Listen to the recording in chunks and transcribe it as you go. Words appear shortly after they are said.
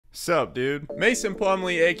Sup, dude? Mason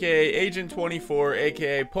Plumlee, aka Agent 24,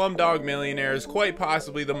 aka Plumdog Millionaire, is quite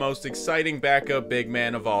possibly the most exciting backup big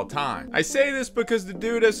man of all time. I say this because the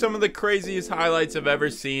dude has some of the craziest highlights I've ever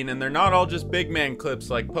seen, and they're not all just big man clips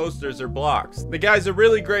like posters or blocks. The guy's a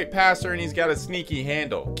really great passer and he's got a sneaky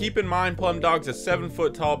handle. Keep in mind, Plumdog's a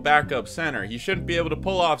 7-foot tall backup center. He shouldn't be able to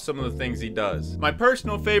pull off some of the things he does. My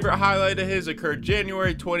personal favorite highlight of his occurred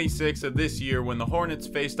January 26th of this year when the Hornets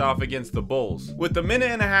faced off against the Bulls. With a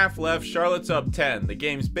minute and a half left, Charlotte's up 10. The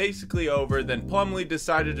game's basically over. Then Plumlee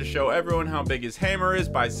decided to show everyone how big his hammer is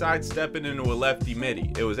by sidestepping into a lefty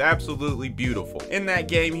midi. It was absolutely beautiful. In that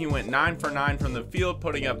game, he went 9 for 9 from the field,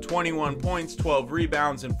 putting up 21 points, 12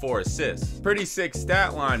 rebounds, and 4 assists. Pretty sick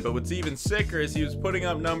stat line, but what's even sicker is he was putting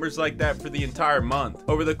up numbers like that for the entire month.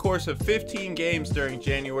 Over the course of 15 games during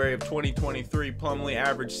January of 2023, Plumlee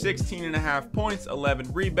averaged 16.5 points,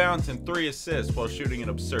 11 rebounds, and 3 assists while shooting an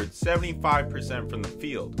absurd 75% from the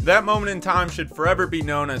field. That moment in time should forever be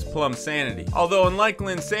known as Plum Sanity. Although unlike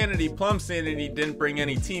Linsanity, Plum Sanity didn't bring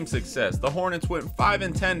any team success. The Hornets went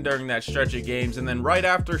 5-10 during that stretch of games, and then right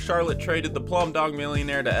after, Charlotte traded the Plumdog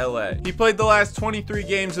Millionaire to LA. He played the last 23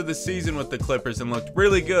 games of the season with the Clippers and looked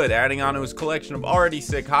really good, adding on to his collection of already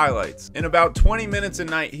sick highlights. In about 20 minutes a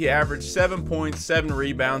night, he averaged 7 points, 7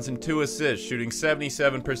 rebounds, and 2 assists, shooting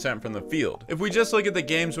 77% from the field. If we just look at the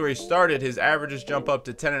games where he started, his averages jump up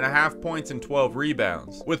to 10.5 points and 12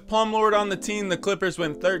 rebounds. With Plumlord on the team, the Clippers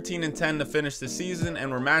went 13-10 to finish the season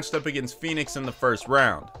and were matched up against Phoenix in the first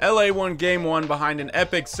round. LA won game 1 behind an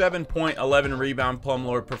epic 7-point, 11-rebound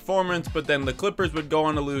Plumlord performance, but then the Clippers would go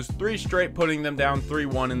on to lose 3 straight, putting them down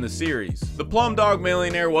 3-1 in the series. The Plumdog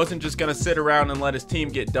Millionaire wasn't just gonna sit around and let his team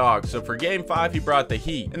get dogged, so for game 5 he brought the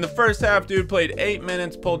heat. In the first half, dude played 8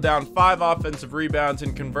 minutes, pulled down 5 offensive rebounds,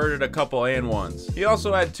 and converted a couple and ones. He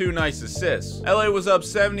also had 2 nice assists. LA was up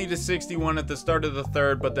 70-61 at the start of the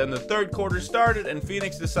third, but then the third quarter started and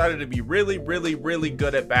Phoenix decided to be really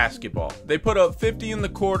good at basketball. They put up 50 in the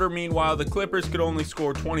quarter. Meanwhile, the Clippers could only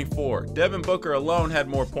score 24. Devin Booker alone had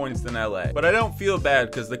more points than LA. But I don't feel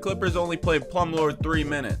bad because the Clippers only played Plumlord 3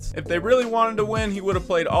 minutes. If they really wanted to win, he would have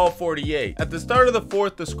played all 48. At the start of the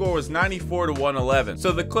fourth, the score was 94-111.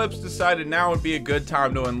 So the Clips decided now would be a good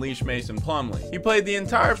time to unleash Mason Plumlee. He played the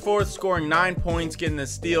entire fourth, scoring 9 points, getting a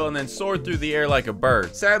steal, and then soared through the air like a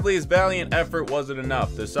bird. Sadly, his valiant effort wasn't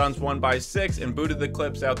enough. The Suns won by 6 and booted the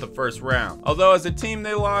Clips out the first round. Although as a team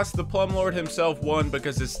they lost, the Plumlord himself won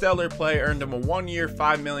because his stellar play earned him a 1-year,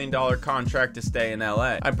 $5 million contract to stay in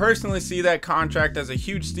LA. I personally see that contract as a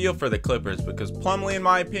huge steal for the Clippers because Plumlee, in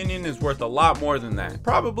my opinion, is worth a lot more than that.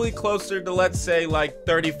 Probably closer to, let's say, like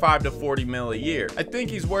 35 to 40 mil a year. I think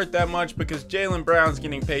he's worth that much because Jaylen Brown's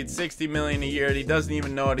getting paid 60 million a year and he doesn't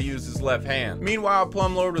even know how to use his left hand. Meanwhile,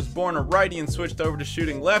 Plumlord was born a righty and switched over to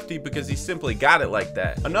shooting lefty because he simply got it like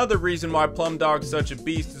that. Another reason why Plumdog's such a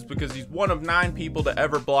beast is because he's one of 9 people to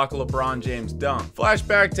ever block a LeBron James dunk.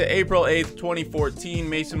 Flashback to April 8th, 2014,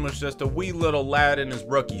 Mason was just a wee little lad in his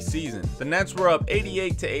rookie season. The Nets were up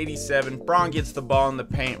 88-87, Bron gets the ball in the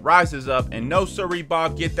paint, rises up, and no sorry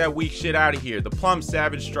Bob, get that weak shit out of here. The Plum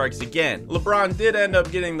Savage strikes again. LeBron did end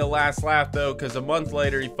up getting the last laugh though, because a month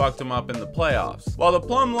later he fucked him up in the playoffs. While the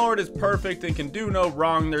Plum Lord is perfect and can do no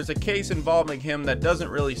wrong, there's a case involving him that doesn't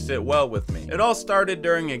really sit well with me. It all started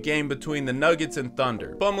during a game between the Nuggets and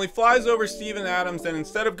Thunder. Plumlee flies over Steven Adams, and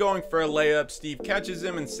instead of going for a layup, Steve catches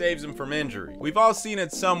him and saves him from injury. We've all seen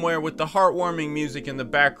it somewhere with the heartwarming music in the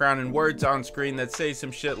background and words on screen that say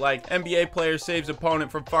some shit like NBA player saves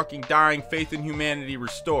opponent from fucking dying, faith in humanity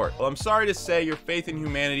restored. Well, I'm sorry to say your faith in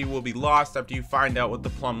humanity will be lost after you find out what the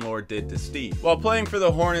Plum Lord did to Steve. While playing for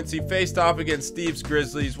the Hornets, he faced off against Steve's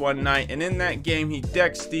Grizzlies one night, and in that game he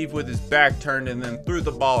decked Steve with his back turned and then threw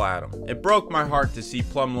the ball at him. It broke my heart to see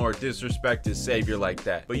Plum Lord disrespect his savior like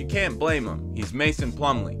that, but you can't blame him. He's Mason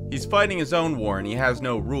Plumlee. He's fighting his own war and he has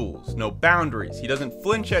no rules, no boundaries. He doesn't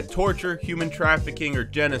flinch at torture, human trafficking, or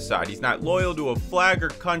genocide. He's not loyal to a flag or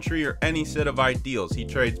country or any set of ideals. He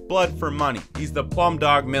trades blood for money. He's the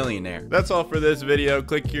Plumdog Millionaire. That's all for this video.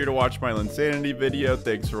 Click here to watch my Linsanity video.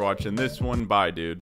 Thanks for watching this one. Bye, dude.